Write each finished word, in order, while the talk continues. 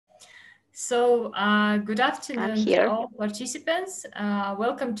Good afternoon to all participants.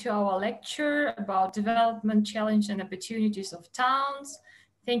 Welcome to our lecture about development challenge and opportunities of towns.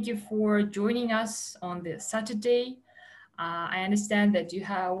 Thank you for joining us on this Saturday. I understand that you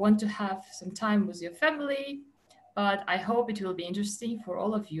want to have some time with your family, but I hope it will be interesting for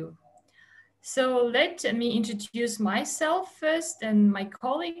all of you. So let me introduce myself first and my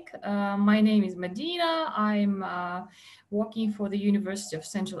colleague. My name is Madina. I'm working for the University of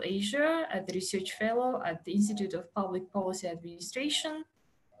Central Asia as the research fellow at the Institute of Public Policy Administration.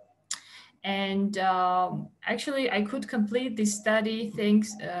 And actually, I could complete this study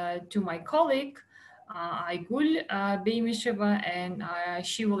thanks to my colleague, Aigul Beimisheva, and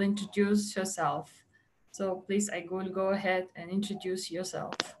she will introduce herself. So please, Aigul, go ahead and introduce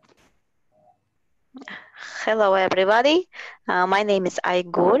yourself. Hello, everybody. My name is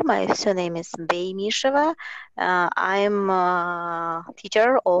Aigul. My surname is Beimisheva. I'm a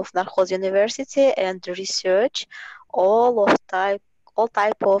teacher of Narzox University and research all type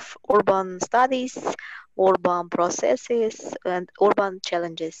of urban studies, urban processes, and urban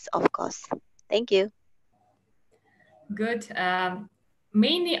challenges, of course. Thank you. Good.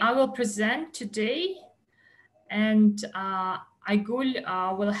 Mainly, I will present today, and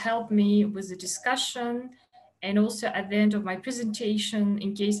Aigul will help me with the discussion. And also at the end of my presentation,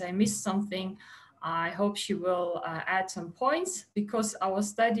 in case I missed something, I hope she will add some points because our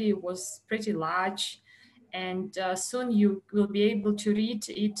study was pretty large. And soon you will be able to read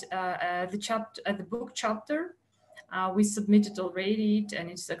it, the book chapter. We submitted already and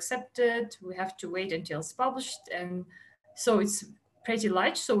it's accepted. We have to wait until it's published. And so it's pretty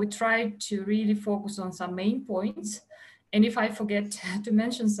large. So we try to really focus on some main points. And if I forget to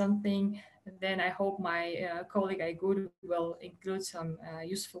mention something, then I hope my colleague Aigul will include some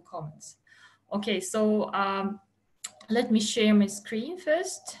useful comments. Okay, so let me share my screen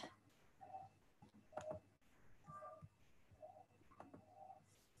first.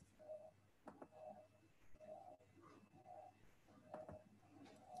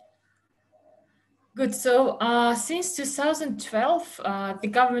 Good. So since 2012, the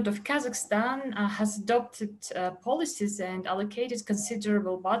government of Kazakhstan has adopted policies and allocated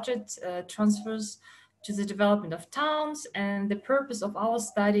considerable budget transfers to the development of towns. And the purpose of our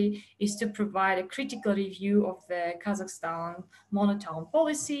study is to provide a critical review of the Kazakhstan monotown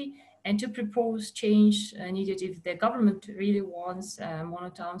policy and to propose change needed if the government really wants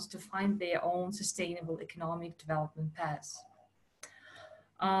monotowns to find their own sustainable economic development path.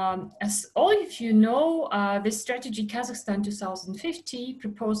 As all of you know, the strategy Kazakhstan 2050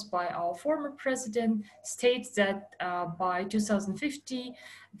 proposed by our former president states that by 2050,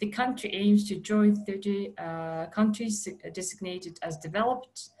 the country aims to join 30 countries designated as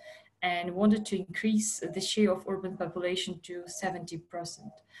developed and wanted to increase the share of urban population to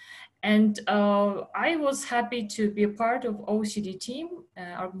 70%. And I was happy to be a part of OECD team,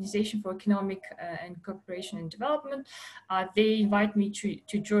 Organization for Economic and Cooperation and Development. They invited me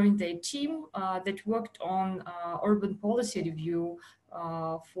to join their team that worked on urban policy review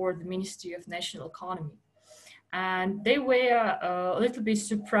for the Ministry of National Economy. And they were a little bit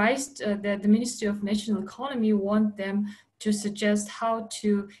surprised that the Ministry of National Economy want them to suggest how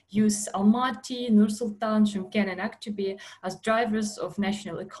to use Almaty, Nur-Sultan, Shymkent, and Aktobe as drivers of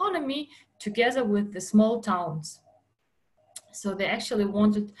national economy together with the small towns. So they actually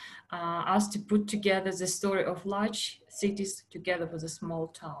wanted us to put together the story of large cities together with the small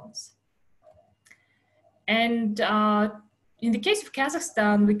towns. And in the case of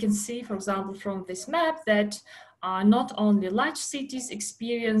Kazakhstan, we can see, for example, from this map that not only large cities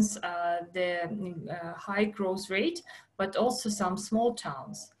experience the high growth rate, but also some small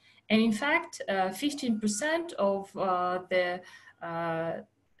towns. And in fact, 15% of the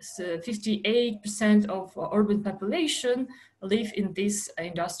 58% of urban population live in these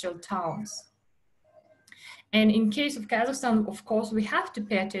industrial towns. And in case of Kazakhstan, of course, we have to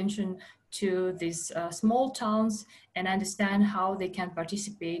pay attention to these small towns and understand how they can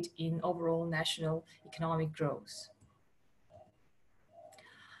participate in overall national economic growth.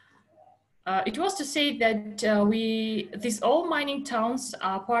 It was to say that these all mining towns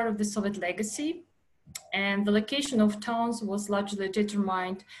are part of the Soviet legacy, and the location of towns was largely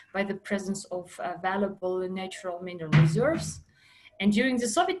determined by the presence of valuable natural mineral reserves. And during the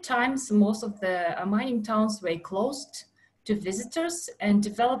Soviet times, most of the mining towns were closed to visitors and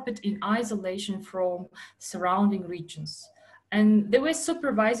developed in isolation from surrounding regions. And they were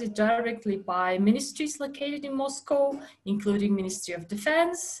supervised directly by ministries located in Moscow, including Ministry of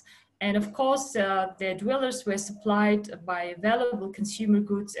Defense. And of course, the dwellers were supplied by valuable consumer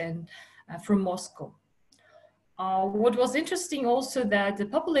goods and from Moscow. What was interesting also that the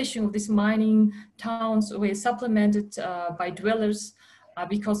population of these mining towns were supplemented by dwellers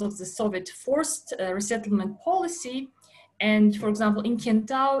because of the Soviet forced resettlement policy. And for example, in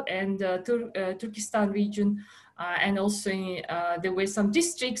Kentau and Turkestan region, and also there were some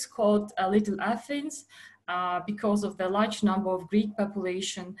districts called Little Athens because of the large number of Greek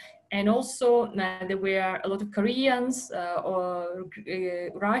population. And also there were a lot of Koreans or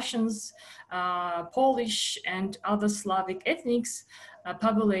Russians, Polish and other Slavic ethnics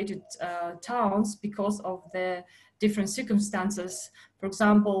populated towns because of the different circumstances. For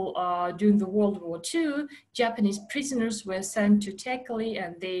example, during the World War II, Japanese prisoners were sent to Tekeli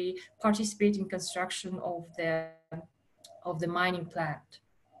and they participated in construction of the mining plant.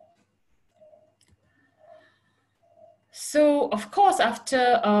 So, of course,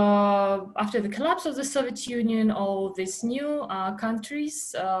 after the collapse of the Soviet Union, all these new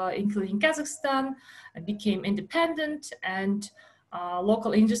countries, including Kazakhstan, became independent, and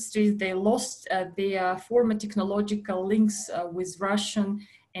local industries, they lost their former technological links with Russian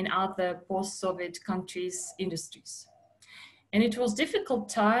and other post-Soviet countries' industries. And it was a difficult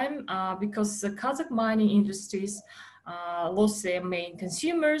time because the Kazakh mining industries lost their main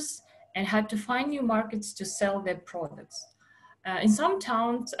consumers and had to find new markets to sell their products. In some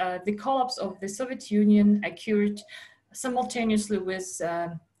towns, the collapse of the Soviet Union occurred simultaneously with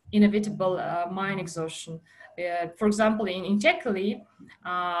inevitable mine exhaustion. For example, in Tekeli,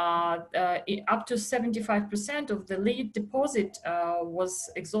 up to 75% of the lead deposit was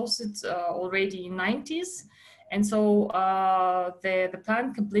exhausted already in 90s. And so the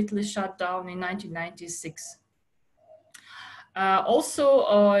plant completely shut down in 1996.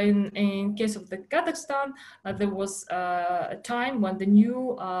 Also, in case of the Kazakhstan, there was a time when the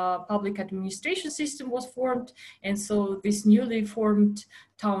new public administration system was formed, and so these newly formed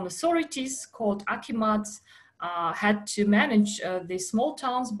town authorities called akimats had to manage these small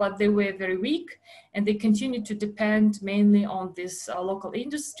towns, but they were very weak, and they continued to depend mainly on this local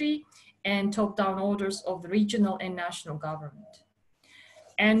industry and top-down orders of the regional and national government.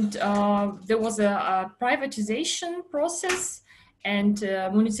 And there was a privatization process, and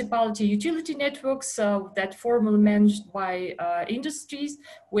municipality utility networks that formerly managed by industries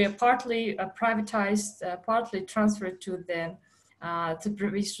were partly privatized, partly transferred to the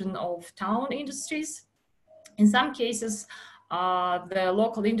supervision of town industries. In some cases, the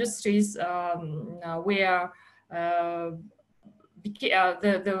local industries were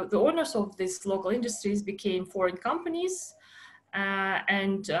the owners of these local industries became foreign companies,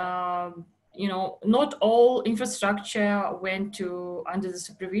 and you know, not all infrastructure went under the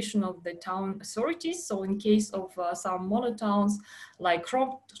supervision of the town authorities. So in case of some monotowns like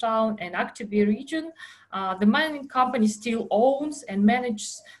Town and Aktobe region, the mining company still owns and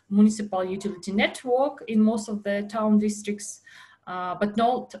manages municipal utility network in most of the town districts. But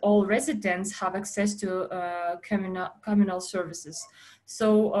not all residents have access to communal services.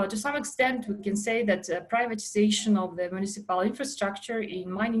 So to some extent, we can say that privatization of the municipal infrastructure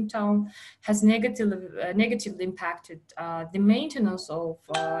in mining town has negatively impacted the maintenance of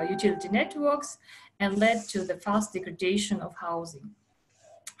utility networks and led to the fast degradation of housing.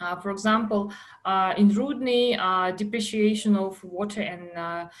 For example, in Rudny, depreciation of water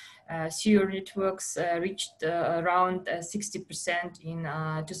and sewer networks reached around 60% in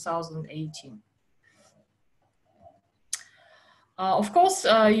 2018. Of course,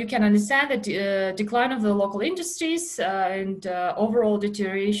 you can understand that decline of the local industries and overall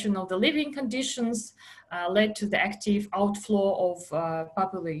deterioration of the living conditions led to the active outflow of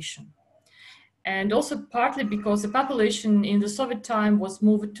population. And also partly because the population in the Soviet time was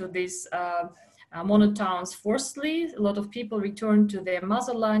moved to these monotowns forcibly. A lot of people returned to their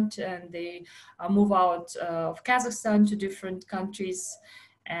motherland and they move out of Kazakhstan to different countries.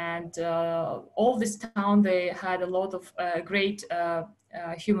 And all this town, they had a lot of great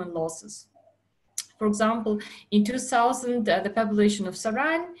human losses. For example, in 2000, the population of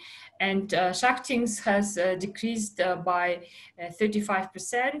Saran and Shakhtinsk has decreased by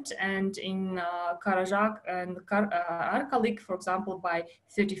 35%, and in Karajak and Arkalik, for example, by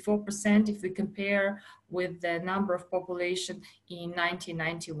 34% if we compare with the number of population in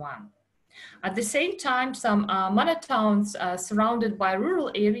 1991. At the same time, some monotowns surrounded by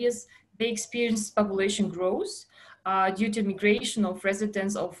rural areas, they experienced population growth due to migration of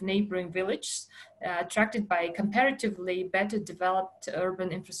residents of neighboring villages attracted by comparatively better developed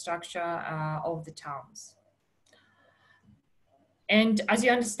urban infrastructure of the towns. And as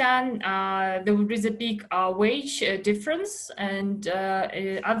you understand, there is a big wage difference, and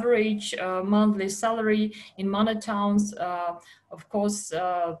average monthly salary in monotowns, of course,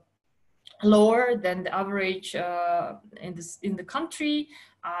 lower than the average in the country.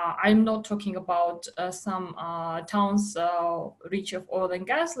 I'm not talking about some towns rich of oil and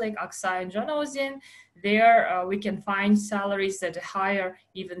gas like Aksay and Janozin. There we can find salaries that are higher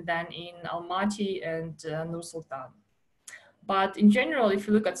even than in Almaty and Nur Sultan. But in general, if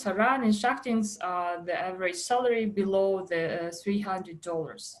you look at Saran and Shakhtinsk, the average salary below the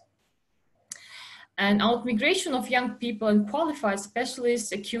 $300. And outmigration of young people and qualified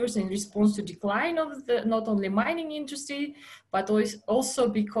specialists occurs in response to decline of the not only mining industry, but also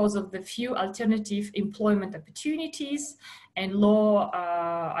because of the few alternative employment opportunities and low,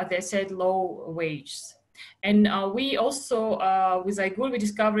 as I said, low wages. And we also, with Aigul, we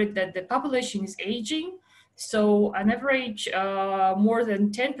discovered that the population is aging. So on average, more than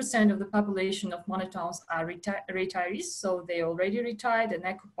 10% of the population of Monotowns are retirees. So they already retired and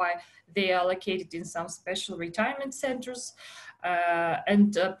occupy, they are located in some special retirement centers.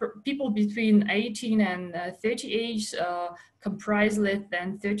 People between 18 and 30 age comprise less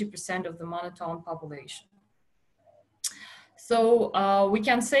than 30% of the Monotown population. So we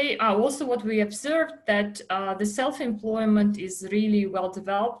can say also what we observed that the self-employment is really well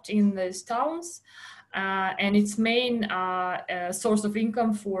developed in these towns. And its main source of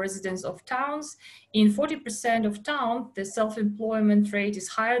income for residents of towns. In 40% of towns, the self-employment rate is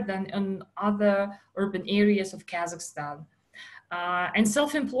higher than in other urban areas of Kazakhstan. And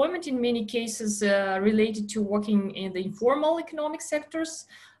self-employment in many cases related to working in the informal economic sectors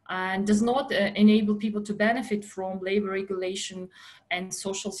and does not enable people to benefit from labor regulation and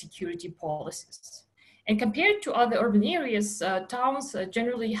social security policies. And compared to other urban areas, towns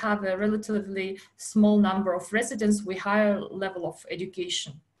generally have a relatively small number of residents with higher level of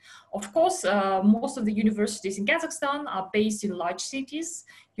education. Of course, most of the universities in Kazakhstan are based in large cities.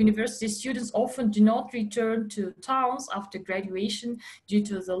 University students often do not return to towns after graduation due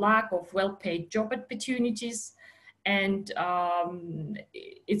to the lack of well-paid job opportunities. And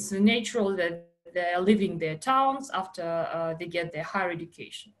it's natural that they are leaving their towns after they get their higher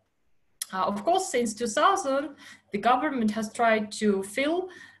education. Of course, since 2000, the government has tried to fill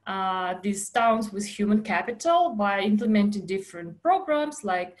these towns with human capital by implementing different programs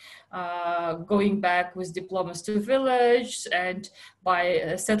like going back with diplomas to village and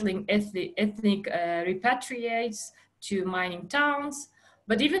by settling ethnic repatriates to mining towns.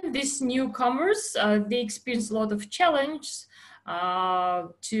 But even these newcomers, they experience a lot of challenges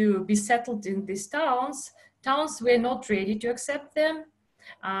to be settled in these towns. Towns were not ready to accept them.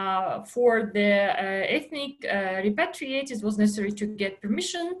 For the ethnic repatriates, it was necessary to get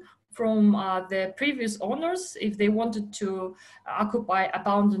permission from the previous owners if they wanted to occupy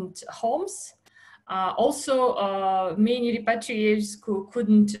abandoned homes. Also, many repatriates who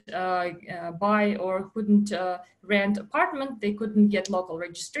couldn't buy or couldn't rent apartment, they couldn't get local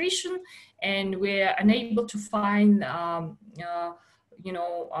registration and were unable to find,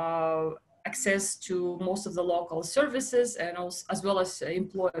 access to most of the local services and also, as well as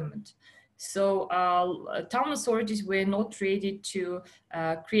employment. So town authorities were not ready to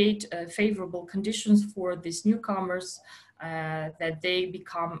create favorable conditions for these newcomers that they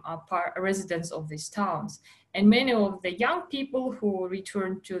become residents of these towns. And many of the young people who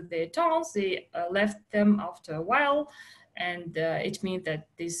returned to their towns, they left them after a while. And it means that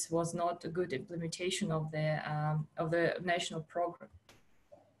this was not a good implementation of the national program.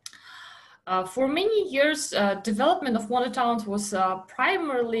 For many years, development of monotowns was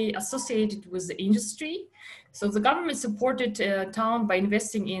primarily associated with the industry. So the government supported town by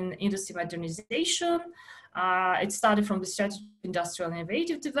investing in industry modernization. It started from the strategy of industrial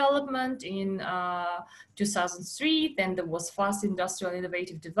innovative development in 2003. Then there was fast industrial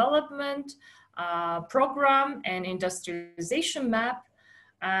innovative development program and industrialization map.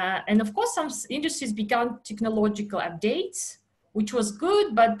 And of course, some industries began technological updates, which was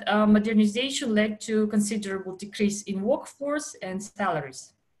good, but modernization led to considerable decrease in workforce and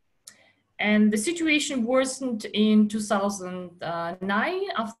salaries. And the situation worsened in 2009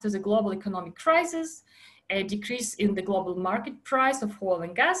 after the global economic crisis, a decrease in the global market price of oil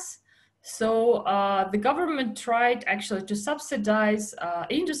and gas. So the government tried actually to subsidize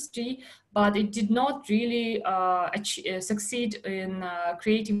industry, but it did not really succeed in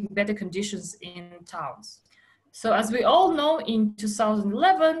creating better conditions in towns. So as we all know, in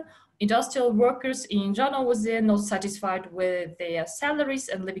 2011, industrial workers in Janowazir, not satisfied with their salaries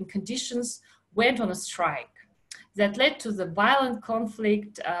and living conditions, went on a strike. That led to the violent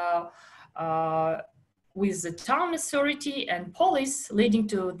conflict with the town authority and police, leading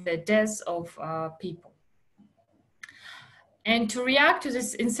to the deaths of people. And to react to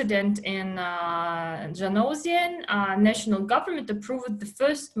this incident in Janosian, national government approved the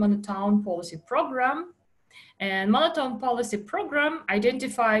first Monotown policy program. And Monotown policy program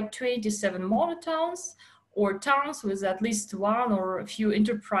identified 27 monotowns, or towns with at least one or a few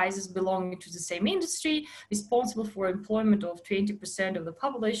enterprises belonging to the same industry, responsible for employment of 20% of the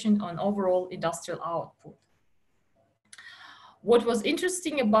population on overall industrial output. What was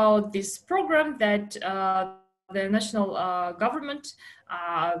interesting about this program that the national government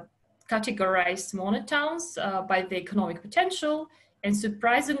categorized monotowns by the economic potential, and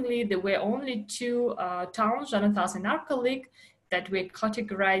surprisingly, there were only two towns, Janatas and Arkalik, that were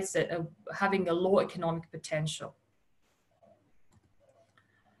categorized having a low economic potential.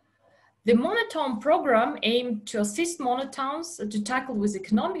 The Monotown program aimed to assist monotowns to tackle with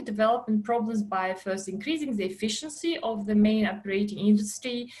economic development problems by first increasing the efficiency of the main operating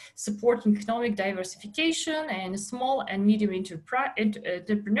industry, supporting economic diversification and small and medium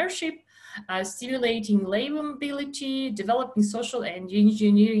entrepreneurship, stimulating labor mobility, developing social and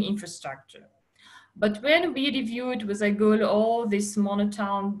engineering infrastructure. But when we reviewed with Aigul all these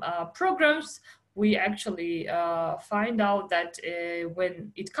Monotown programs, we actually find out that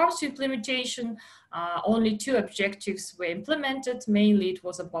when it comes to implementation, only two objectives were implemented. Mainly, it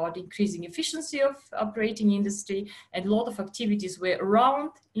was about increasing efficiency of operating industry, and a lot of activities were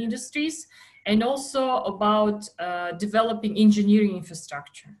around industries, and also about developing engineering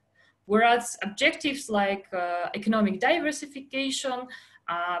infrastructure. Whereas objectives like economic diversification,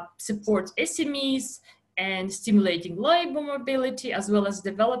 support SMEs, and stimulating labor mobility, as well as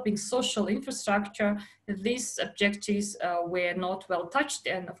developing social infrastructure, these objectives were not well touched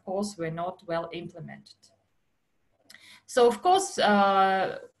and, of course, were not well implemented. So, of course,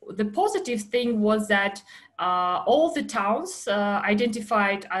 the positive thing was that all the towns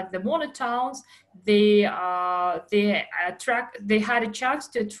identified as the monotowns, they had a chance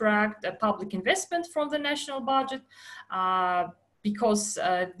to attract public investment from the national budget because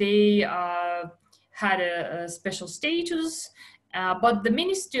they had a special status, but the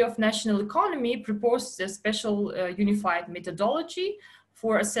Ministry of National Economy proposed a special unified methodology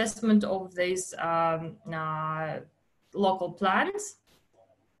for assessment of these local plans.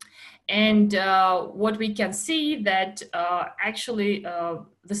 And what we can see that actually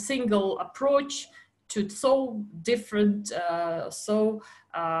the single approach to so different,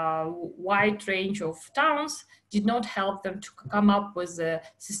 wide range of towns did not help them to come up with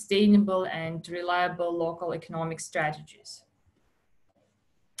sustainable and reliable local economic strategies.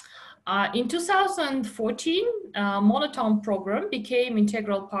 In 2014, Monotown program became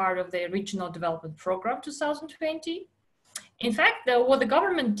integral part of the Regional Development Program 2020. In fact, what the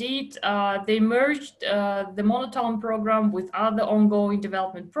government did, they merged the Monotown program with other ongoing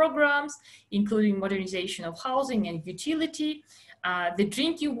development programs, including modernization of housing and utility, the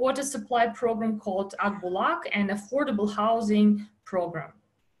drinking water supply program called Aigul, and affordable housing program.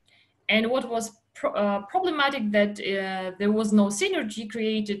 And what was problematic that there was no synergy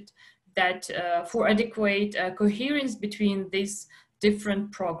created that for adequate coherence between these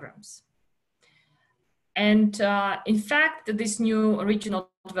different programs. And in fact, this new regional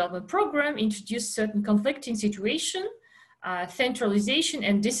development program introduced certain conflicting situations, centralization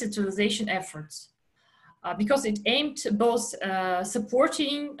and decentralization efforts, because it aimed both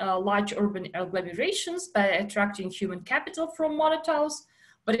supporting large urban agglomerations by attracting human capital from monotowns,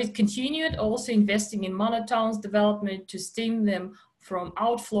 but it continued also investing in monotowns development to stem them from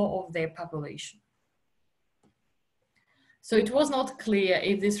outflow of their population. So it was not clear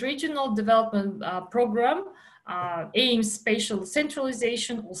if this regional development program aims spatial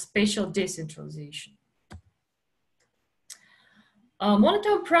centralization or spatial decentralization.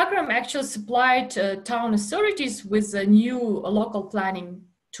 Monotown program actually supplied town authorities with a new local planning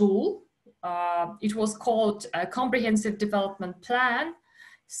tool. It was called a comprehensive development plan.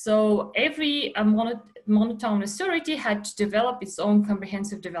 So every Monotown authority had to develop its own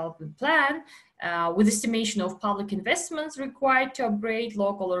comprehensive development plan with estimation of public investments required to upgrade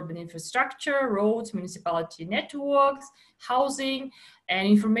local urban infrastructure, roads, municipality networks, housing, and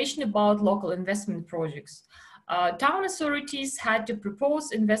information about local investment projects. Town authorities had to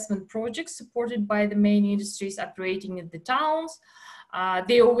propose investment projects supported by the main industries operating in the towns.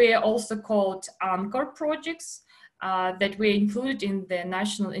 They were also called anchor projects that were included in the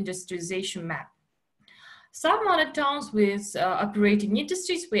national industrialization map. Some monotowns with operating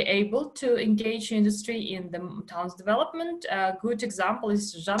industries were able to engage industry in the town's development. A good example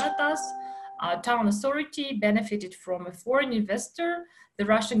is Janatas. Town authority benefited from a foreign investor. The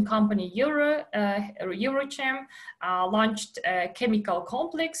Russian company Eurochem launched a chemical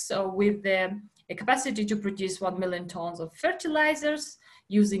complex with the a capacity to produce 1 million tons of fertilizers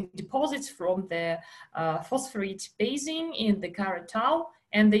using deposits from the phosphorite basin in the Karatau.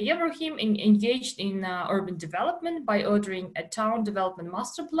 And the Yevrohim engaged in urban development by ordering a town development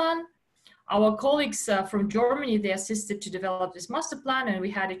master plan. Our colleagues from Germany, they assisted to develop this master plan, and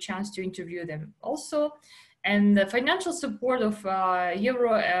we had a chance to interview them also. And the financial support of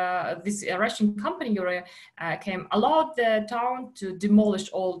this Russian company, Euro, allowed the town to demolish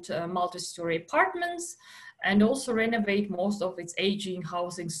old multi-story apartments and also renovate most of its aging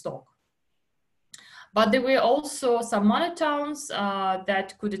housing stock. But there were also some monotowns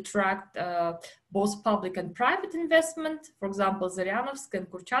that could attract both public and private investment. For example, Zaryanovsk and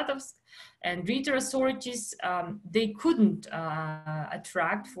Kurchatovsk, and regional authorities, they couldn't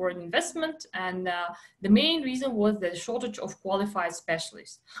attract foreign investment. And the main reason was the shortage of qualified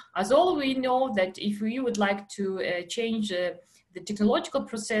specialists. As all we know that if we would like to change the technological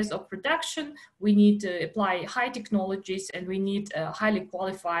process of production, we need to apply high technologies, and we need highly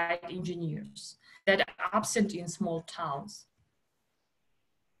qualified engineers that are absent in small towns.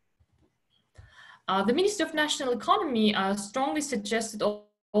 The Ministry of National Economy strongly suggested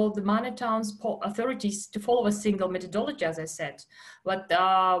all the Monotowns authorities to follow a single methodology, as I said. But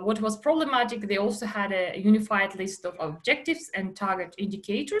what was problematic, they also had a unified list of objectives and target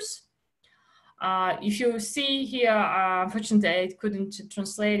indicators. If you see here, unfortunately, I couldn't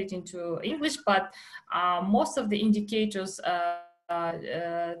translate it into English, but most of the indicators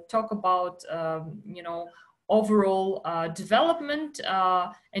talk about, overall development,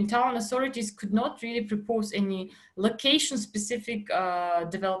 and town authorities could not really propose any location-specific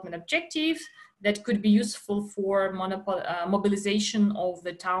development objectives that could be useful for mobilization of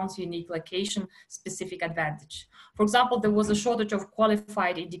the town's unique location-specific advantage. For example, there was a shortage of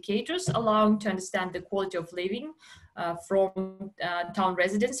qualified indicators allowing to understand the quality of living from town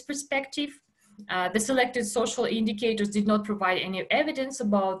residents' perspective. The selected social indicators did not provide any evidence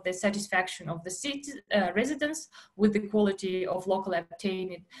about the satisfaction of the city residents with the quality of local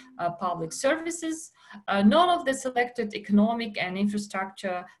obtained public services. None of the selected economic and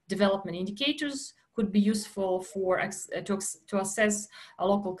infrastructure development indicators could be useful for to assess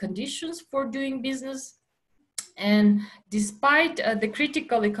local conditions for doing business. And despite the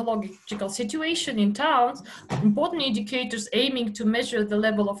critical ecological situation in towns, important indicators aiming to measure the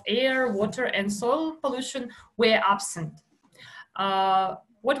level of air, water, and soil pollution were absent.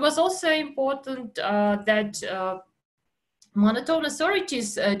 What was also important that monotone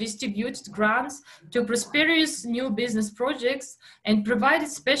authorities distributed grants to prosperous new business projects and provided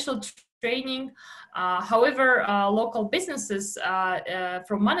special training. However, local businesses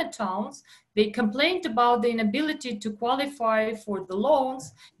from monotowns, they complained about the inability to qualify for the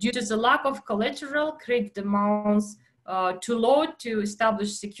loans due to the lack of collateral, credit amounts too low to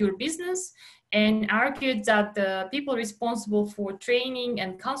establish secure business, and argued that the people responsible for training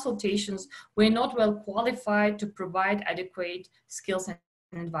and consultations were not well qualified to provide adequate skills and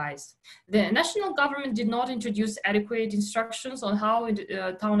advice. The national government did not introduce adequate instructions on how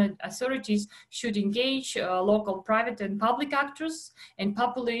town authorities should engage local private and public actors and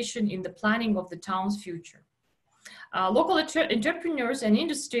population in the planning of the town's future. Local entrepreneurs and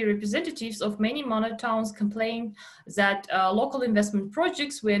industry representatives of many monotowns complained that local investment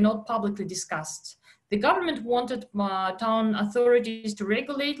projects were not publicly discussed. The government wanted town authorities to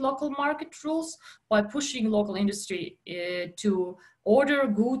regulate local market rules by pushing local industry to order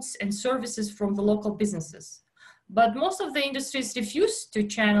goods and services from the local businesses. But most of the industries refused to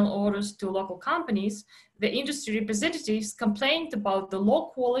channel orders to local companies. The industry representatives complained about the low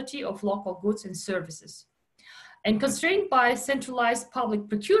quality of local goods and services. And constrained by centralized public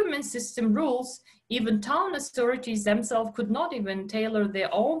procurement system rules, even town authorities themselves could not even tailor their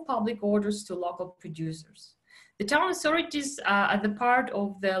own public orders to local producers. The town authorities at the part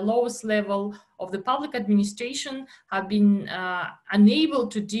of the lowest level of the public administration have been unable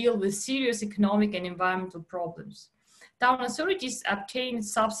to deal with serious economic and environmental problems. Town authorities obtained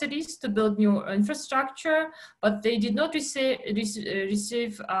subsidies to build new infrastructure, but they did not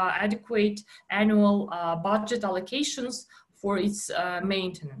receive adequate annual budget allocations for its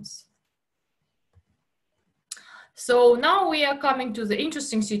maintenance. So now we are coming to the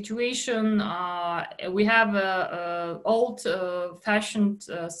interesting situation. We have old-fashioned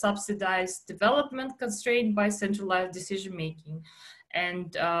subsidized development constrained by centralized decision-making,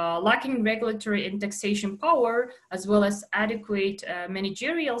 and lacking regulatory and taxation power, as well as adequate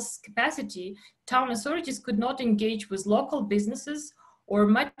managerial capacity, town authorities could not engage with local businesses or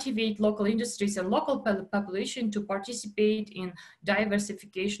motivate local industries and local population to participate in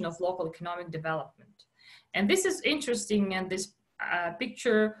diversification of local economic development. And this is interesting, and this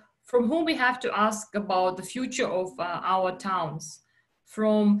picture from whom we have to ask about the future of our towns?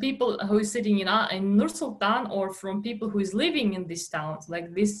 From people who is sitting in Nur-Sultan, or from people who is living in these towns,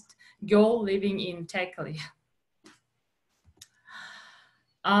 like this girl living in Tekeli?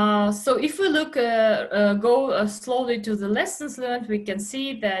 So if we look, go slowly to the lessons learned, we can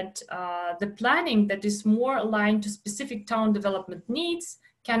see that the planning that is more aligned to specific town development needs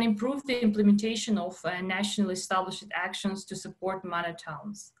can improve the implementation of nationally established actions to support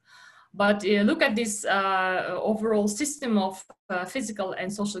monotowns. But look at this overall system of physical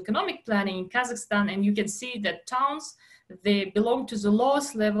and social economic planning in Kazakhstan, and you can see that towns, they belong to the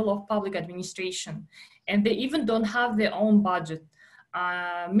lowest level of public administration, and they even don't have their own budget.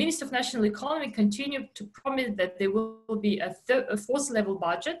 Minister of National Economy continued to promise that there will be a fourth level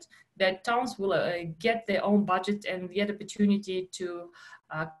budget, that towns will get their own budget and the opportunity to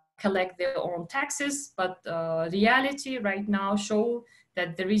collect their own taxes. But reality right now show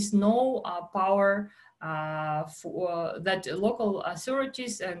that there is no power for that local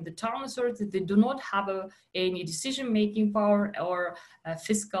authorities and the town authorities, they do not have any decision-making power or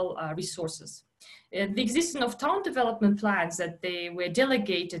fiscal resources. The existence of town development plans that they were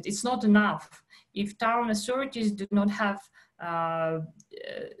delegated, it's not enough. If town authorities do not have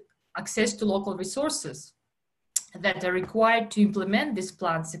access to local resources that are required to implement this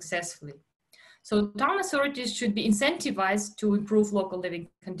plan successfully. So town authorities should be incentivized to improve local living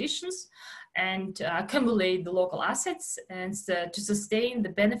conditions and accumulate the local assets and to sustain the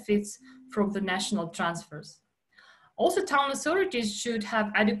benefits from the national transfers. Also, town authorities should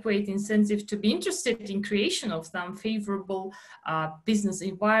have adequate incentives to be interested in creation of some favorable business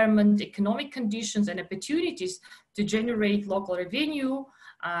environment, economic conditions, and opportunities to generate local revenue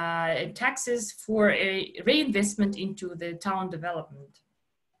and taxes for a reinvestment into the town development.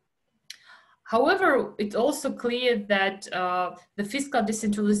 However, it's also clear that the fiscal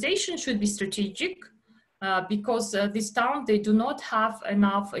decentralization should be strategic because these towns, they do not have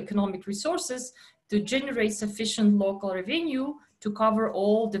enough economic resources to generate sufficient local revenue to cover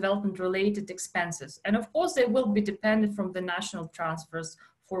all development-related expenses. And of course, they will be dependent from the national transfers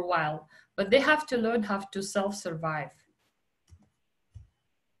for a while, but they have to learn how to self-survive.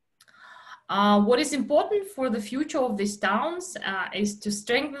 What is important for the future of these towns is to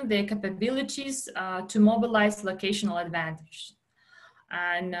strengthen their capabilities to mobilize locational advantage.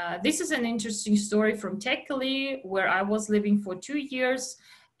 And this is an interesting story from Tekeli, where I was living for 2 years,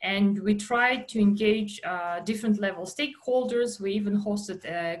 and we tried to engage different level stakeholders. We even hosted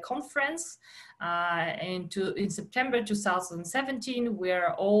a conference in September 2017,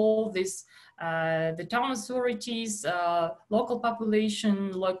 where all this the town authorities, local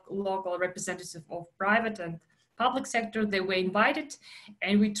population, local representatives of private and public sector, they were invited,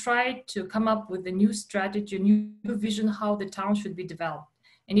 and we tried to come up with a new strategy, a new vision how the town should be developed.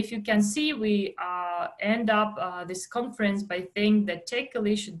 And if you can see, we end up this conference by saying that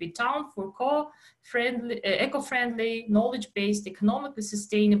Tekeli should be town for eco-friendly, knowledge-based, economically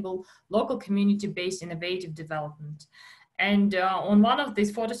sustainable, local community-based innovative development. And on one of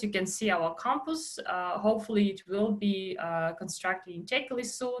these photos, you can see our campus. Hopefully it will be constructed in Tekeli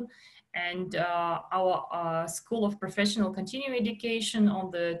soon. And our School of Professional Continuing Education on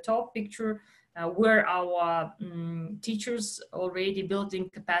the top picture, where our teachers already building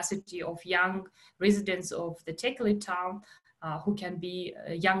capacity of young residents of the Tekeli town who can be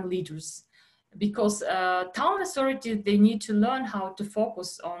young leaders. Because town authorities, they need to learn how to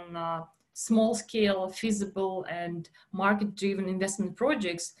focus on small scale, feasible and market-driven investment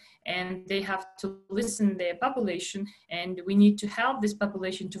projects, and they have to listen their population, and we need to help this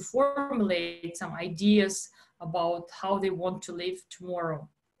population to formulate some ideas about how they want to live tomorrow.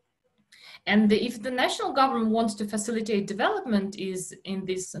 And if the national government wants to facilitate development is in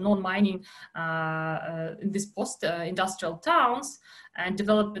this non-mining, in these post-industrial towns and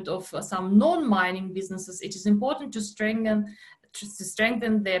development of some non-mining businesses, it is important to strengthen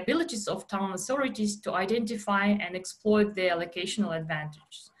the abilities of town authorities to identify and exploit their locational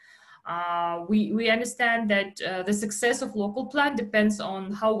advantages. We understand that the success of local plan depends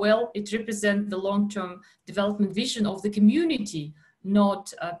on how well it represents the long-term development vision of the community,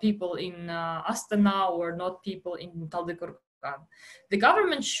 not people in Astana or not people in Taldykorgan. The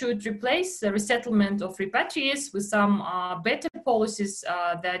government should replace the resettlement of repatriates with some better policies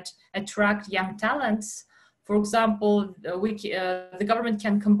that attract young talents. For example, the government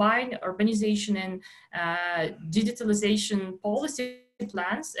can combine urbanization and digitalization policy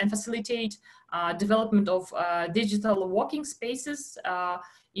plans and facilitate development of digital walking spaces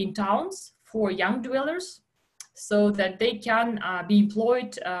in towns for young dwellers, so that they can be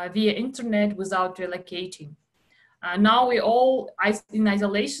employed via internet without relocating. Now we all in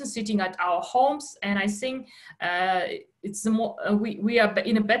isolation, sitting at our homes, and I think it's more, we are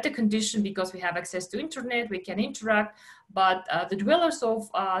in a better condition because we have access to internet, we can interact, but the dwellers of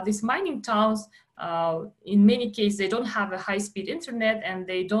these mining towns, in many cases, they don't have a high-speed internet and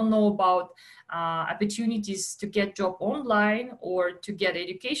they don't know about opportunities to get job online or to get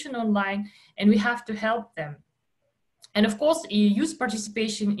education online, and we have to help them. And of course, youth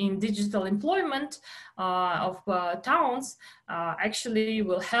participation in digital employment of towns actually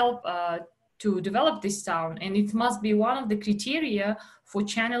will help to develop this town. And it must be one of the criteria for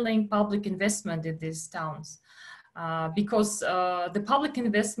channeling public investment in these towns. Because the public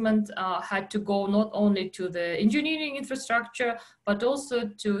investment had to go not only to the engineering infrastructure, but also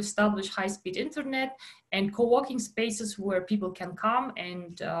to establish high-speed internet and co-working spaces where people can come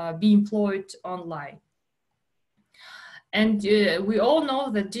and be employed online. And we all know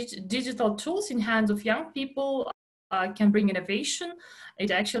that digital tools in hands of young people can bring innovation.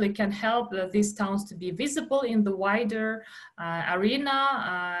 It actually can help these towns to be visible in the wider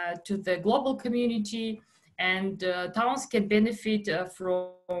arena to the global community, and towns can benefit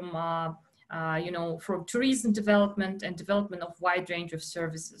from tourism development and development of wide range of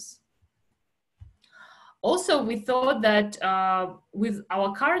services. Also, we thought that with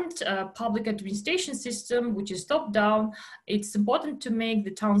our current public administration system, which is top-down, it's important to make the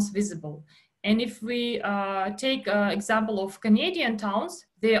towns visible. And if we take example of Canadian towns,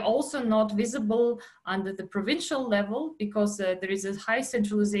 they are also not visible under the provincial level because there is a high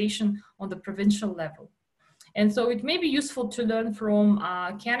centralization on the provincial level. And so it may be useful to learn from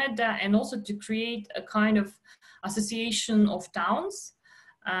Canada and also to create a kind of association of towns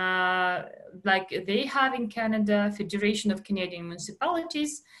like they have in Canada, Federation of Canadian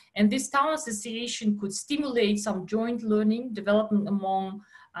Municipalities, and this town association could stimulate some joint learning development among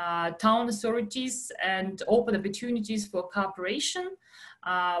town authorities and open opportunities for cooperation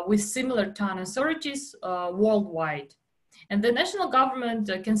with similar town authorities worldwide. And the national government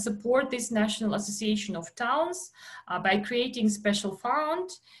can support this National Association of Towns by creating special fund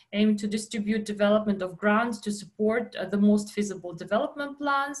aimed to distribute development of grants to support the most feasible development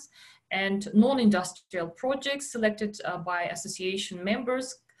plans and non-industrial projects selected by association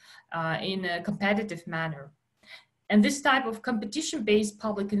members in a competitive manner. And this type of competition-based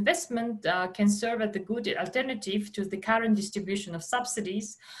public investment can serve as a good alternative to the current distribution of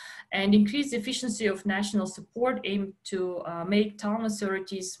subsidies and increase the efficiency of national support aimed to make town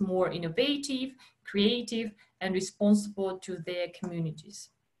authorities more innovative, creative, and responsible to their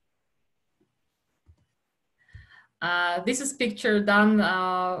communities. This is picture done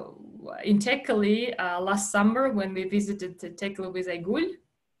in Tekeli last summer when we visited Tekeli with Aigul.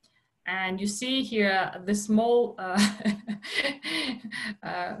 And you see here the small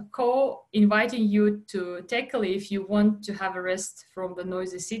co inviting you to Tekeli if you want to have a rest from the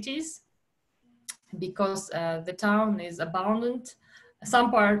noisy cities, because the town is abundant.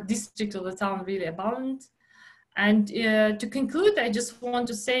 Some district of the town really abundant. And to conclude, I just want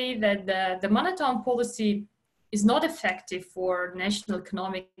to say that the Monotown policy is not effective for national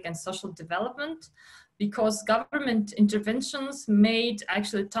economic and social development, because government interventions made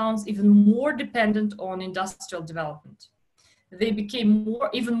actually towns even more dependent on industrial development. They became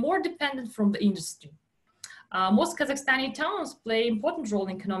even more dependent from the industry. Most Kazakhstani towns play an important role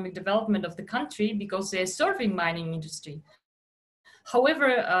in economic development of the country because they are serving mining industry.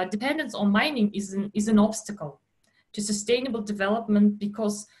 However, dependence on mining is an obstacle to sustainable development,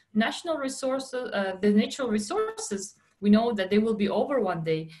 because national resources, the natural resources, we know that they will be over one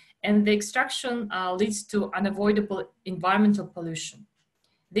day, and the extraction leads to unavoidable environmental pollution.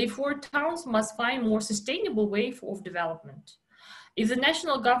 Therefore, towns must find more sustainable way of development. If the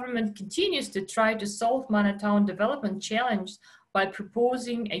national government continues to try to solve Monotown development challenge by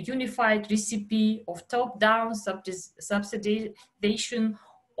proposing a unified recipe of top-down subsidization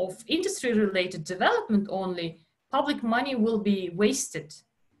of industry-related development only, public money will be wasted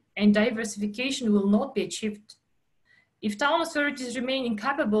and diversification will not be achieved. If town authorities remain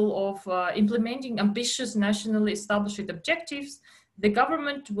incapable of implementing ambitious nationally established objectives, the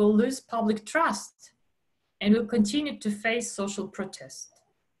government will lose public trust and will continue to face social protest.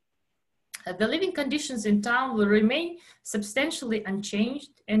 The living conditions in town will remain substantially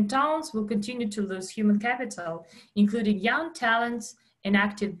unchanged, and towns will continue to lose human capital, including young talents and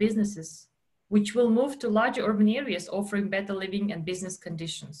active businesses, which will move to larger urban areas offering better living and business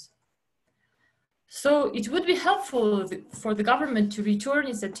conditions. So it would be helpful for the government to return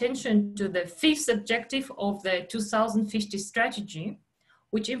its attention to the fifth objective of the 2050 strategy,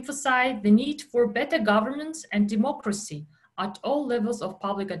 which emphasized the need for better governance and democracy at all levels of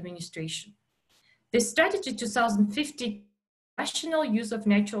public administration. The strategy 2050 rational use of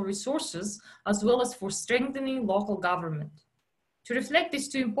natural resources as well as for strengthening local government. To reflect these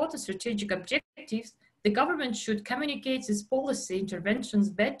two important strategic objectives, the government should communicate its policy interventions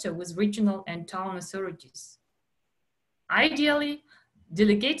better with regional and town authorities. Ideally,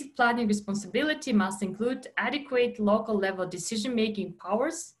 delegated planning responsibility must include adequate local level decision-making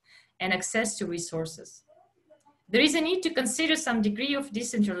powers and access to resources. There is a need to consider some degree of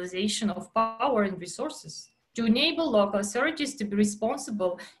decentralization of power and resources to enable local authorities to be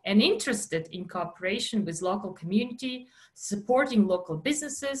responsible and interested in cooperation with local community, supporting local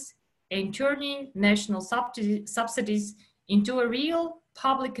businesses, and turning national subsidies into a real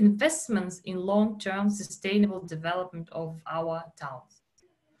public investments in long-term sustainable development of our towns.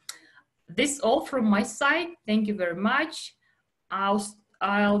 This all from my side. Thank you very much.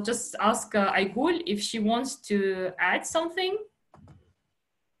 I'll just ask Aigul if she wants to add something.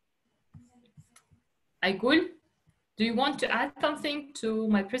 Aigul, do you want to add something to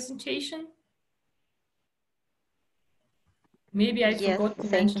my presentation? Maybe I forgot to mention.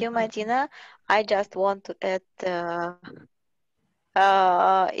 Thank you, Madina. I just want to add.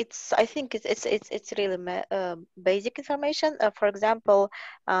 I think it's really basic information. For example,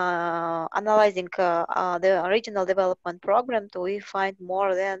 analyzing the regional development program, we find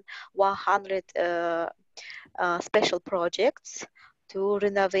more than 100 special projects to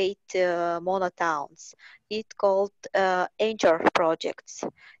renovate monotowns. It's called Angel projects,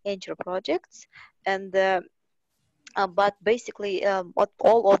 and but basically,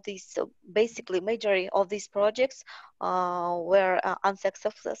 all of these, basically, majority of these projects were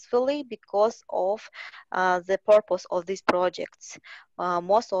unsuccessfully because of the purpose of these projects.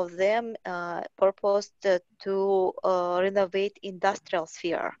 Most of them purposed to renovate industrial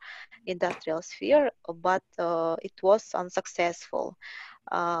sphere, but it was unsuccessful.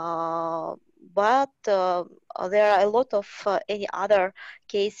 But there are a lot of any other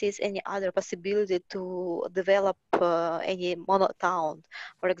cases, any other possibility to develop any monotown.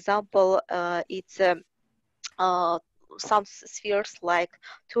 For example, it's some spheres like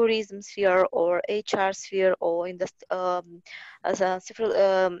tourism sphere or HR sphere or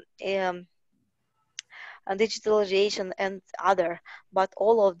digitalization and other, but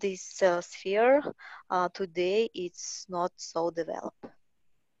all of this sphere today it's not so developed.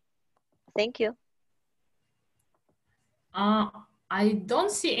 Thank you. I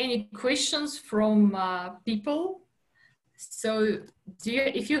don't see any questions from people. So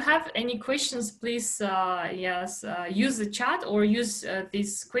if you have any questions, please, use the chat or use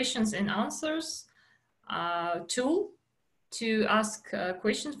this questions and answers tool to ask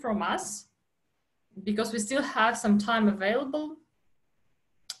questions from us, because we still have some time available.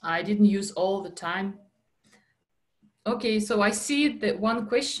 I didn't use all the time. Okay, so I see that one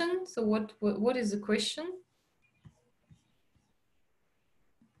question. So what is the question?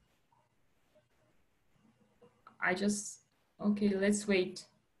 Okay, let's wait.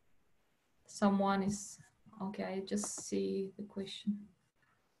 Someone is, okay, I just see the question.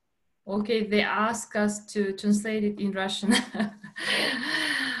 Okay, they ask us to translate it in Russian.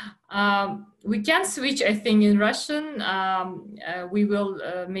 We can switch, I think, in Russian. We will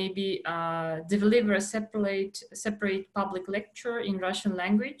maybe deliver a separate public lecture in Russian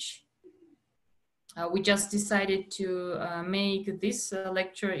language. We just decided to make this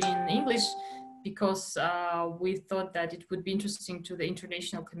lecture in English because we thought that it would be interesting to the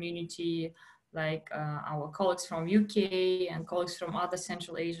international community, like our colleagues from UK and colleagues from other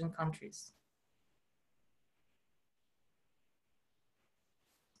Central Asian countries.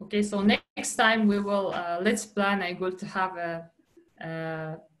 Okay, so next time we will, let's plan, Aigul, to have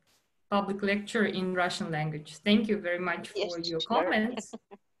a public lecture in Russian language. Thank you very much for your comments.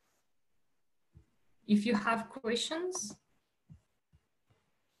 If you have questions.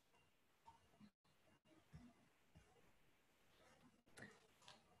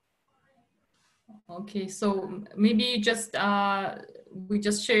 Okay, so maybe just we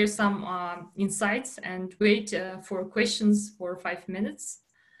just share some insights and wait for questions for 5 minutes.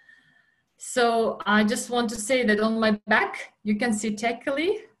 So I just want to say that on my back, you can see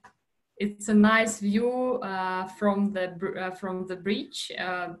Tekeli. It's a nice view from the bridge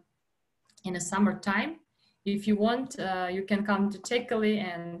in the summertime. If you want, you can come to Tekeli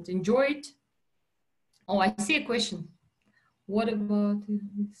and enjoy it. Oh, I see a question. What about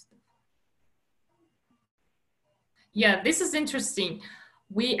this? Yeah, this is interesting.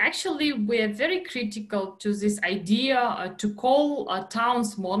 We're very critical to this idea to call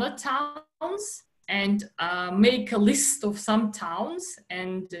towns monotowns and make a list of some towns.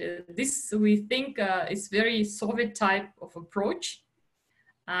 And this we think is very Soviet type of approach.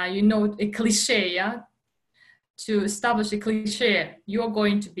 you know, a cliche, yeah? To establish a cliche, you're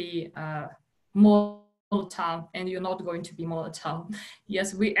going to be model town and you're not going to be model town.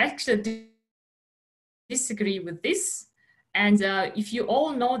 Yes, we actually disagree with this. And if you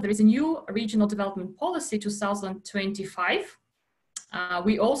all know, there is a new regional development policy 2025.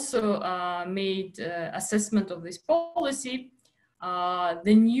 We also made assessment of this policy.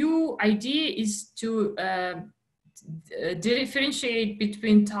 The new idea is to differentiate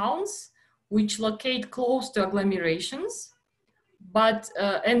between towns which locate close to agglomerations, but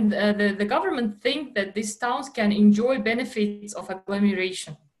the government think that these towns can enjoy benefits of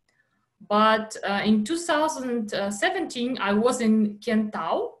agglomeration. But in 2017, I was in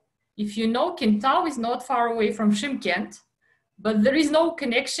Kentau. If you know, Kentau is not far away from Shymkent, but there is no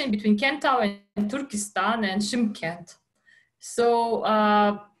connection between Kentau and Turkestan and Shymkent. So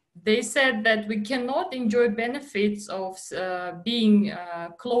they said that we cannot enjoy benefits of being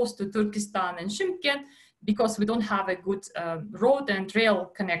close to Turkestan and Shymkent because we don't have a good road and rail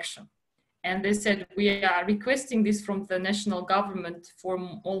connection. And they said, we are requesting this from the national government for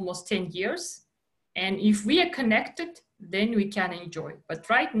almost 10 years. And if we are connected, then we can enjoy. But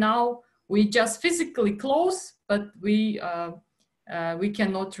right now, we just physically close, but we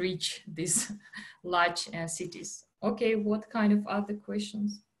cannot reach these large cities. Okay, what kind of other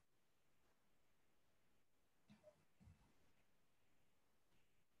questions?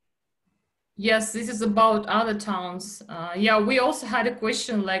 Yes, this is about other towns. Yeah, we also had a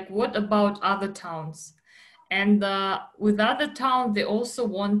question like, what about other towns? And with other towns, they also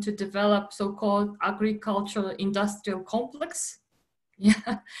want to develop so-called agricultural industrial complex.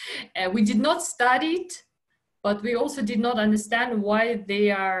 Yeah, we did not study it, but we also did not understand why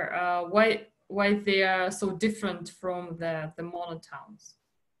they are why they are so different from the monotowns.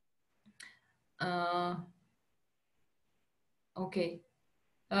 Okay.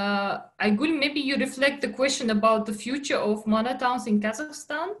 Aigul, maybe you reflect the question about the future of monotowns in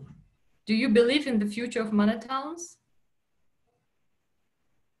Kazakhstan. Do you believe in the future of monotowns?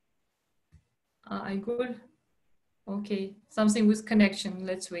 Aigul? Okay, something with connection,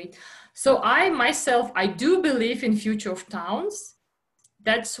 let's wait. So I myself, I do believe in future of towns.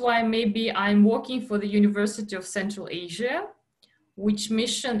 That's why maybe I'm working for the University of Central Asia, which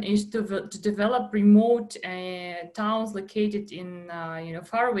mission is to develop remote towns located in,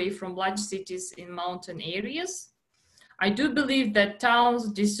 far away from large cities in mountain areas. I do believe that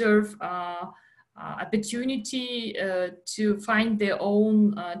towns deserve opportunity to find their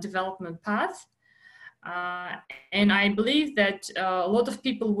own development path. And I believe that a lot of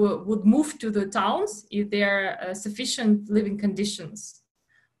people would move to the towns if there are sufficient living conditions.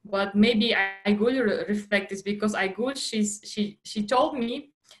 But maybe Aigul reflect this because Aigul, she told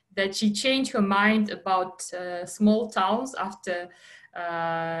me that she changed her mind about small towns after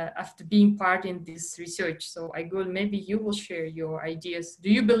being part in this research. So Aigul, maybe you will share your ideas.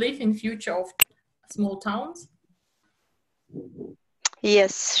 Do you believe in future of small towns?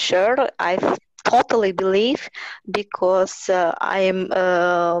 Yes, sure. I totally believe because I am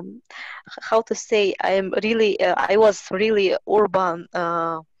how to say I was really urban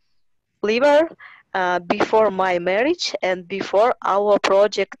liver before my marriage and before our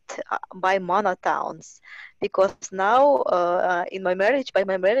project by Monotowns, because now by my marriage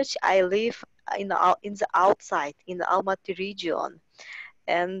I live in the outside in the Almaty region,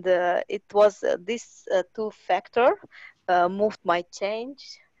 and it was this two factor moved my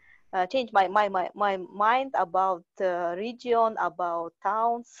change my mind about region, about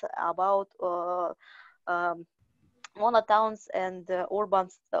towns, about um, monotowns and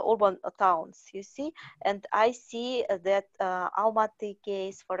urban towns, you see. And I see that Almaty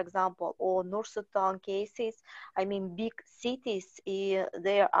case, for example, or Nur Sultan cases, I mean big cities,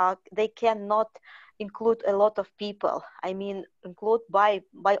 they cannot include a lot of people. I mean include by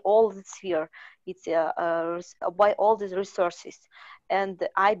all the sphere, it's by all these resources. And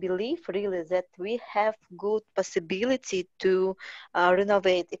I believe really that we have good possibility to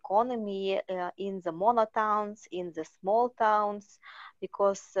renovate economy in the monotowns, in the small towns,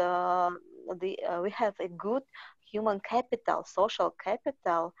 because we have a good human capital, social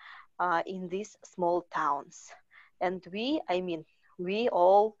capital in these small towns. And we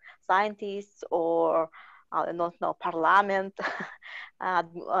all scientists or I don't know, parliament,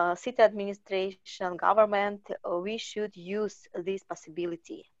 city administration, government, we should use this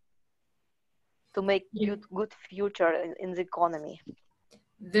possibility to make good future in the economy.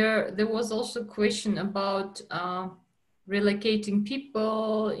 There was also a question about relocating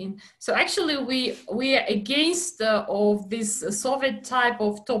people in. So actually, we are against of this Soviet type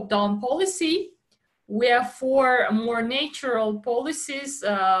of top-down policy, We are for more natural policies,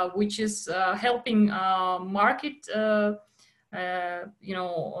 which is helping market,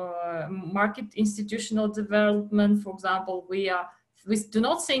 market institutional development. For example, we do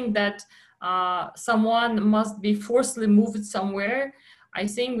not think that someone must be forcibly moved somewhere. I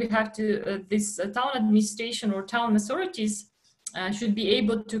think we have to, this town administration or town authorities should be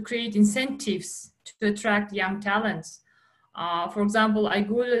able to create incentives to attract young talents. For example,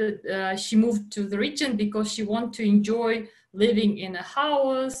 Aigul, she moved to the region because she wanted to enjoy living in a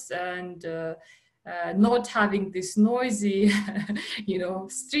house and not having this noisy,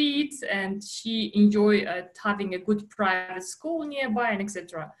 streets, and she enjoyed having a good private school nearby, and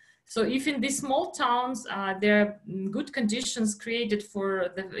etc. So if in these small towns there are good conditions created for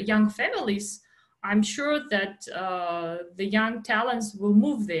the young families, I'm sure that the young talents will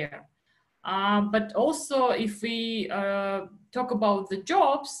move there. But also, if we talk about the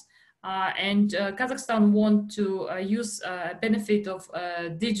jobs, and Kazakhstan want to use benefit of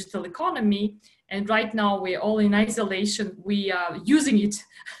digital economy, and right now we're all in isolation, we are using it,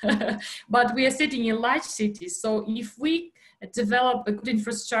 but we are sitting in large cities. So if we develop a good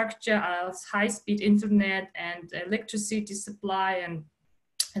infrastructure, high-speed internet and electricity supply, and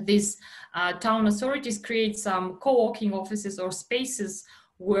these town authorities create some co-working offices or spaces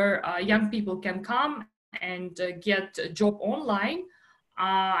where young people can come and get a job online,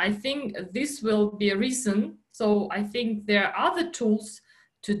 I think this will be a reason. So I think there are other tools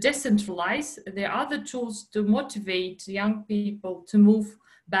to decentralize. There are other tools to motivate young people to move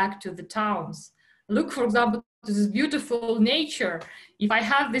back to the towns. Look, for example, to this beautiful nature. If I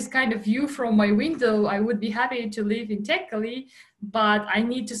have this kind of view from my window, I would be happy to live in Tekeli, but I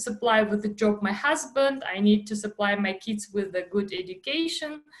need to supply with a job my husband. I need to supply my kids with a good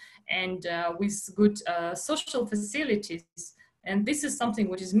education and with good social facilities. And this is something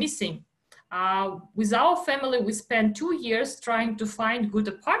which is missing. With our family, we spent 2 years trying to find good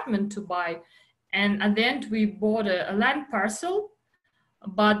apartment to buy. And at the end, we bought a land parcel,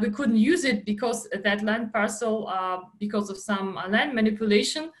 but we couldn't use it because that land parcel, because of some land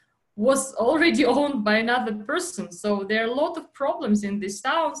manipulation, was already owned by another person. So there are a lot of problems in these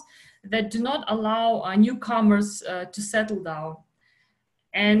towns that do not allow newcomers to settle down.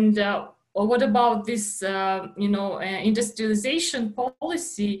 And what about this, industrialization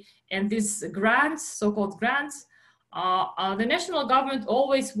policy and these grants, so-called grants? The national government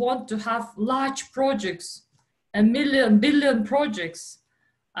always want to have large projects, a billion projects.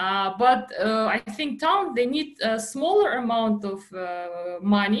 But I think town, they need a smaller amount of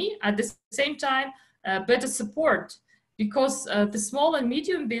money, at the same time, better support, because the small and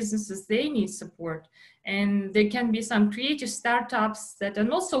medium businesses, they need support. And there can be some creative startups that are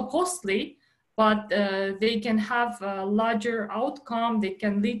not so costly, but they can have a larger outcome, they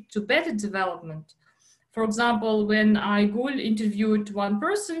can lead to better development. For example, when Aigul interviewed one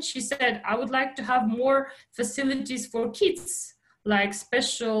person, she said, I would like to have more facilities for kids, like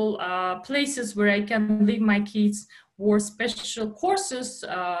special places where I can leave my kids, or special courses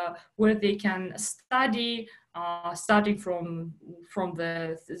where they can study, starting from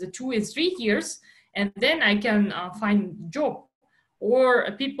the 2 and 3 years, and then I can find a job.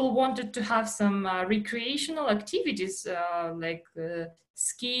 Or people wanted to have some recreational activities, like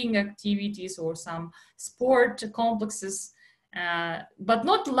skiing activities or some sport complexes, but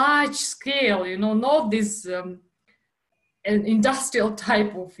not large scale, not this an industrial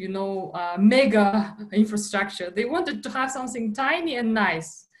type of, mega infrastructure. They wanted to have something tiny and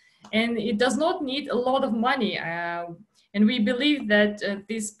nice, and it does not need a lot of money. And we believe that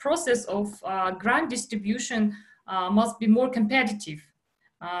this process of grant distribution must be more competitive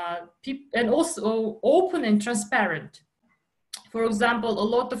and also open and transparent. For example, a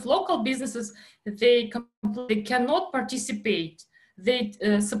lot of local businesses, they cannot participate. They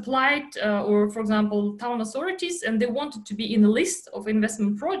supplied, or for example, town authorities, and they wanted to be in a list of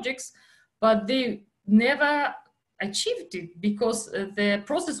investment projects, but they never achieved it because the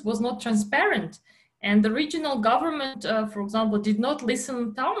process was not transparent. And the regional government, for example, did not listen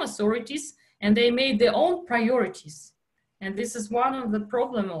to town authorities, and they made their own priorities. And this is one of the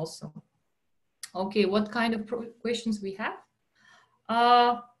problem also. Okay, what kind of questions we have?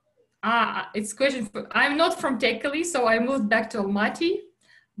 It's question for, I'm not from Tekeli, so I moved back to Almaty,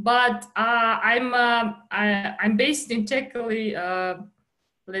 but I'm based in Tekeli.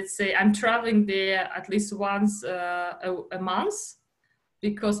 Let's say I'm traveling there at least once a month,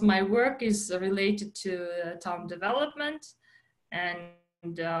 because my work is related to town development,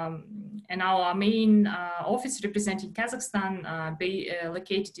 and our main office representing Kazakhstan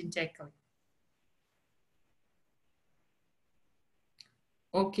located in Tekeli.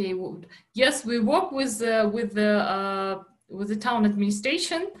 Okay. Yes, we work with the town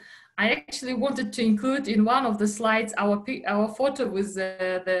administration. I actually wanted to include in one of the slides our photo with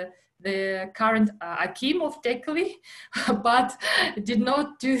the current Akim of Tekeli, but did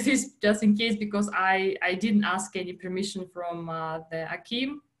not do this just in case because I didn't ask any permission from the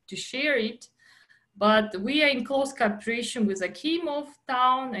Akim to share it. But we are in close cooperation with Akim of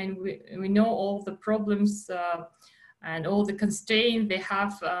town, and we know all the problems and all the constraints they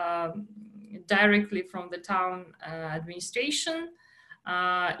have directly from the town administration.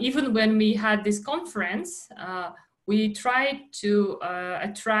 Even when we had this conference, we tried to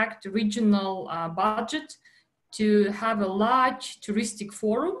attract regional budget to have a large touristic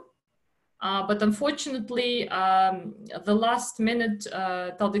forum. But unfortunately, the last minute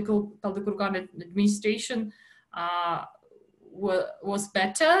Taldykurgan administration was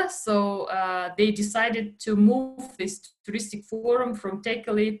better. So they decided to move this touristic forum from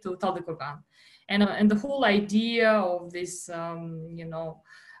Tekeli to Taldykurgan. And the whole idea of this,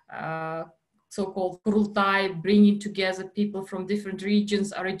 so-called Kurultai, bringing together people from different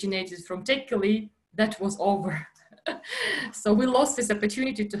regions originated from Tekeli, that was over. So we lost this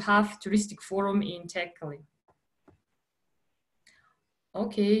opportunity to have touristic forum in Tekeli.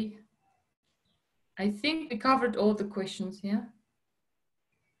 Okay. I think we covered all the questions, yeah?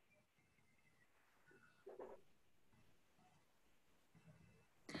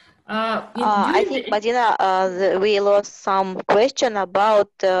 I think, Madina, we lost some question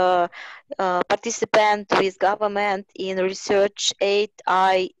about participant with government in research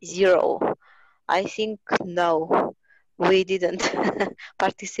 8I0. I think no, we didn't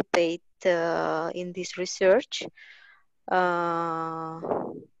participate in this research.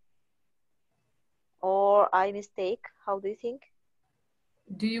 Or I mistake? How do you think?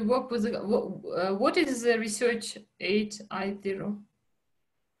 Do you work with what is the research 8I0?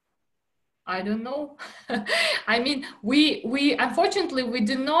 I don't know. I mean, we unfortunately we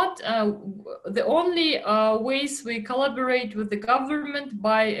do not. The only ways we collaborate with the government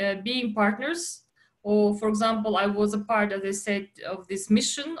by being partners. Or, for example, I was a part, as I said, of this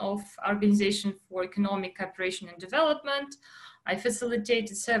mission of Organization for Economic Cooperation and Development. I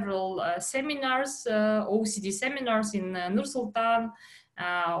facilitated several seminars, OECD seminars in Nur-Sultan,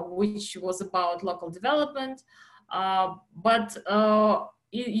 which was about local development. But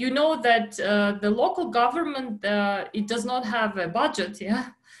you know that the local government, it does not have a budget,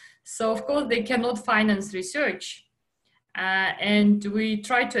 yeah? So of course they cannot finance research. And we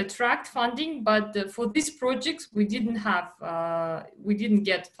try to attract funding, but for these projects, we didn't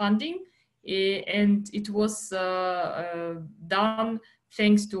get funding. And it was done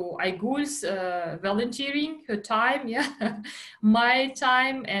thanks to Aigul's volunteering, her time, yeah, my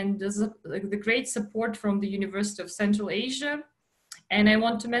time, and the great support from the University of Central Asia. And I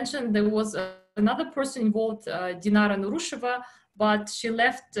want to mention there was another person involved, Dinara Nurusheva, but she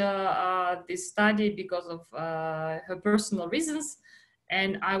left this study because of her personal reasons.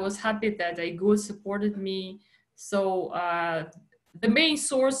 And I was happy that Aigul supported me. So the main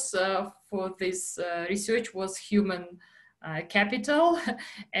source for this research was human capital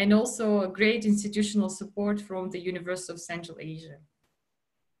and also great institutional support from the University of Central Asia.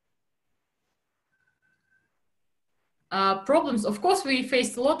 Problems, of course, we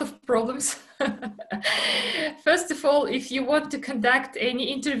faced a lot of problems. First of all, if you want to conduct any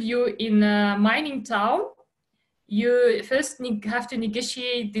interview in a mining town, you first have to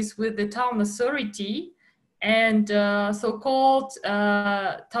negotiate this with the town authority and so-called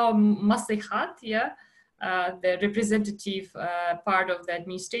town maslihat, yeah, the representative part of the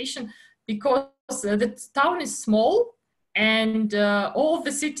administration, because the town is small and all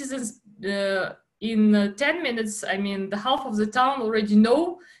the citizens in 10 minutes, I mean, the half of the town already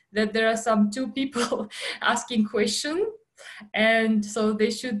know that there are some two people asking questions. And so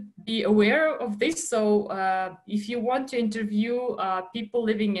they should be aware of this. So if you want to interview people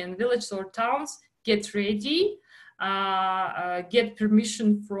living in villages or towns, get ready, get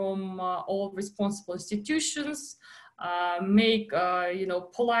permission from all responsible institutions, make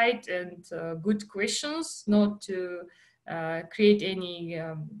polite and good questions, not to create any,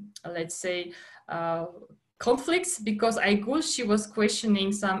 let's say, conflicts, because Aigul, she was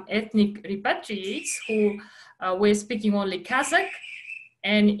questioning some ethnic repatriates who were speaking only Kazakh.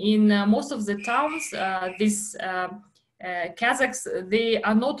 And in most of the towns, these Kazakhs, they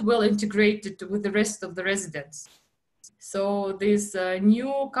are not well integrated with the rest of the residents. So these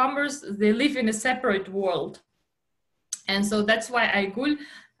newcomers, they live in a separate world. And so that's why Aigul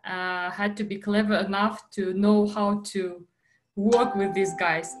had to be clever enough to know how to work with these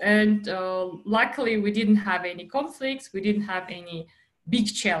guys. And luckily we didn't have any conflicts. We didn't have any big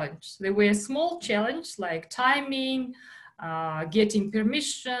challenge. They were small challenge like timing, getting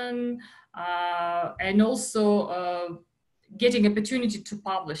permission, and also getting opportunity to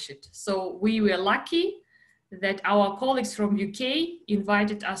publish it. So we were lucky that our colleagues from UK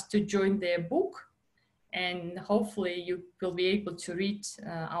invited us to join their book, and hopefully you will be able to read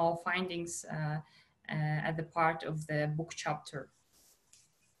our findings at the part of the book chapter.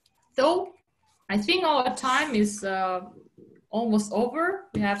 So I think our time is almost over.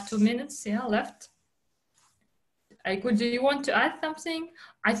 We have 2 minutes left. Aigul, do you want to add something?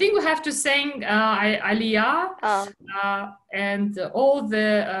 I think we have to thank Aliyah and all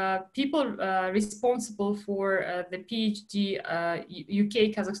the people responsible for the PhD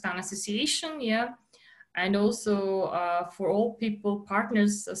UK Kazakhstan Association, and also for all people,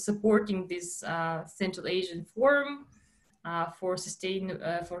 partners supporting this Central Asian Forum for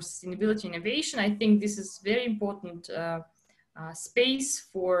sustainability innovation. I think this is very important space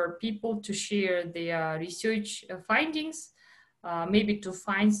for people to share their research findings, maybe to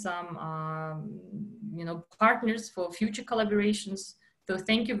find some partners for future collaborations. So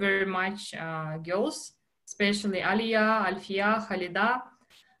thank you very much, girls, especially Aliya, Alfia, Khalida.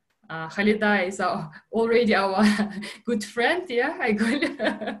 Khalida is already our good friend,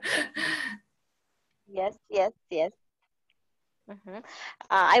 Aigul. Yes.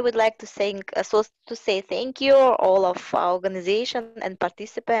 I would like to say thank you all of our organization and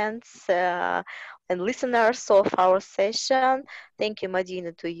participants and listeners of our session. Thank you,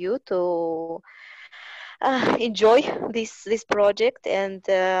 Madina, to you to enjoy this project and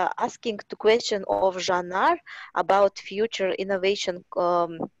asking the question of Janar about future innovation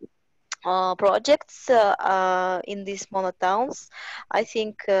projects in these monotowns. I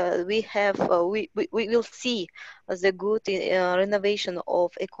think we will see the good renovation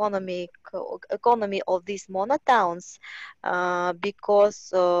of economy of these monotowns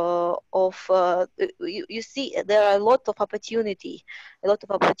because of you see there are a lot of opportunity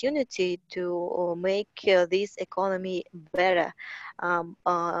to make this economy better,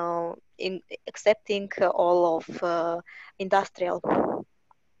 in accepting all of industrial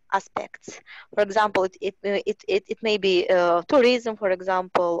aspects. For example, it may be tourism, for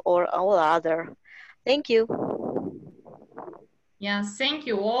example, or all other. Thank you. Yes, thank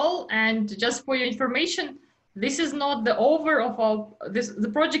you all. And just for your information, this is not the over of our, the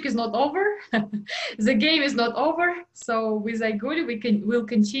project is not over. The game is not over. So with Aigul, we'll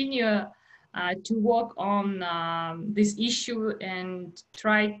continue to work on this issue and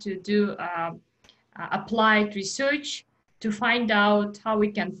try to do applied research to find out how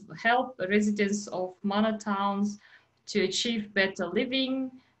we can help residents of monotowns to achieve better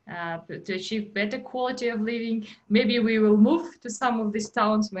living, to achieve better quality of living. Maybe we will move to some of these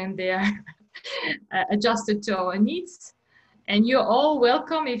towns when they are adjusted to our needs. And you're all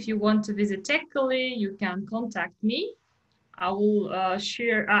welcome. If you want to visit Tekeli, you can contact me. I will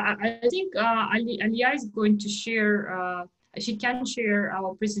share, I think Aliya is going to share, she can share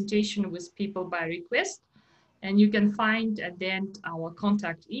our presentation with people by request. And you can find at the end our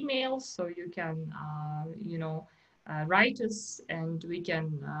contact emails, so you can, write us and we can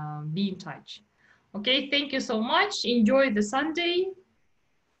be in touch. Okay, thank you so much. Enjoy the Sunday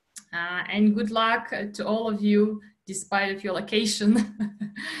and good luck to all of you despite of your location.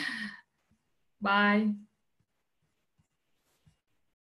 Bye.